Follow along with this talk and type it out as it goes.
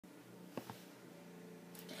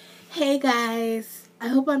Hey guys, I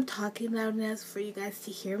hope I'm talking loud enough for you guys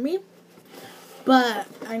to hear me. But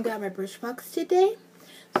I got my Birchbox today,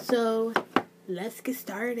 so let's get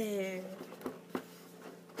started.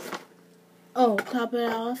 Oh, top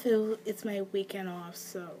it off, it's my weekend off,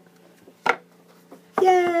 so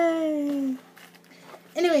yay!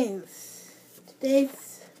 Anyways,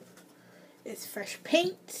 today's is fresh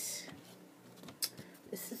paint.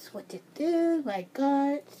 This is what to do, what I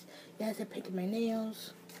got. Yes, I painted my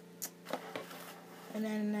nails. And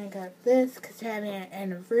then I got this because they're having an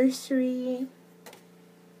anniversary.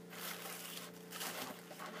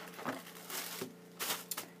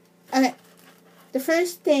 Okay, the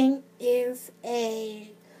first thing is a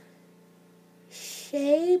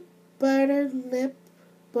Shea Butter Lip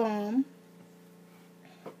Balm.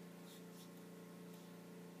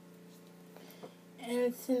 And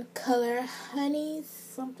it's in color Honey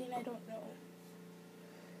something, I don't know.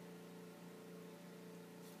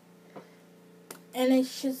 And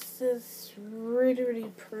it's just this really,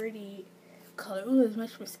 really pretty color. Ooh, it's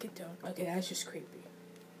much more skin tone. Okay, that's just creepy.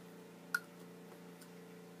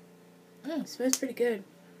 It smells pretty good.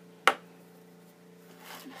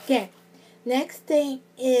 Okay, next thing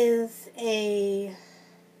is a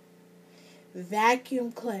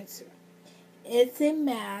vacuum cleanser. It's a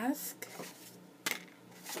mask.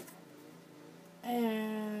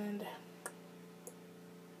 And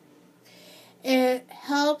it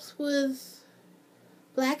helps with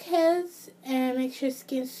blackheads and makes your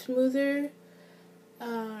skin smoother.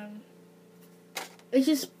 It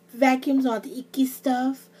just vacuums all the icky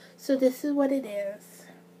stuff. So this is what it is.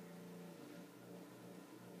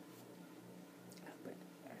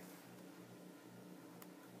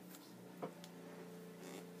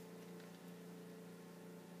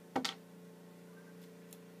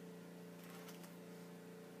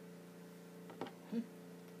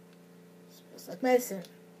 Smells like medicine.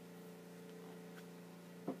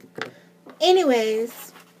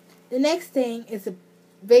 Anyways, the next thing is a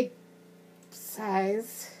big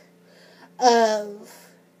size of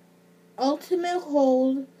Ultimate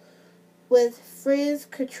Hold with Frizz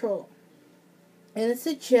Control. And it's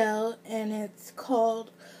a gel and it's called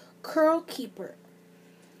Curl Keeper.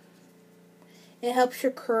 It helps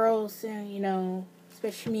your curls and,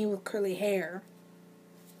 especially me with curly hair.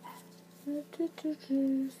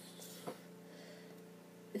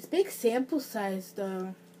 It's big sample size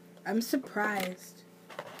though. I'm surprised.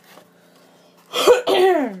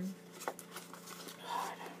 And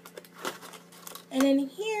in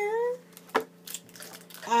here,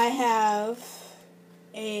 I have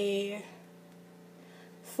a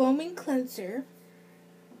foaming cleanser.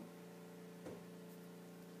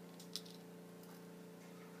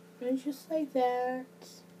 And just like that.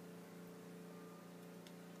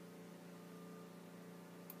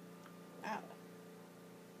 Ow.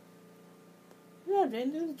 No,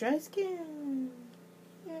 then there's dry skin.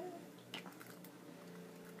 Yeah.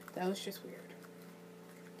 That was just weird.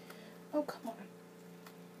 Oh, come on.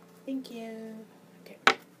 Thank you. Okay.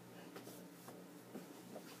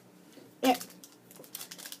 Yeah.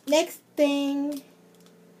 Next thing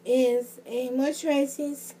is a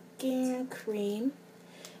moisturizing skin cream.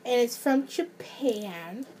 And it's from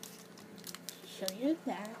Japan. Show you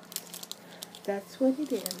that. That's what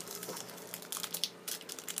it is.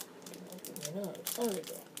 Open it up. Oh, there we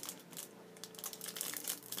go.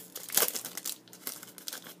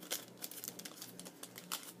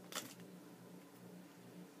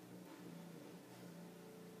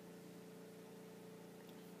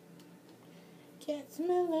 Can't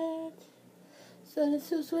smell it. So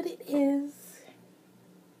this is what it is.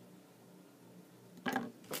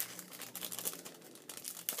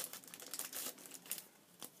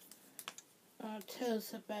 Tell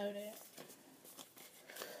us about it.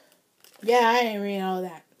 Yeah, I didn't read all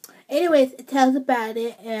that. Anyways, it tells about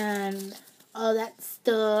it and all that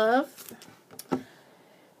stuff.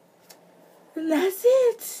 And that's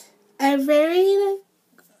it. I'm very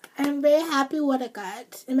happy what I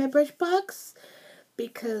got in my Birchbox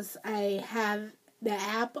because I have the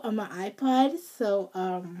app on my iPod. So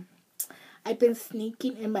I've been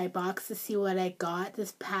sneaking in my box to see what I got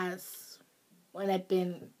this past when I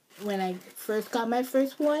first got my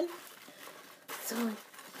first one. So,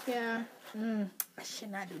 yeah. I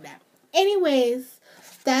should not do that. Anyways,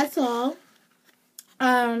 that's all.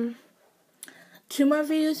 2 more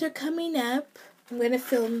videos are coming up. I'm going to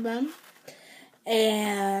film them.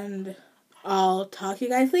 And I'll talk to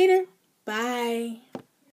you guys later. Bye.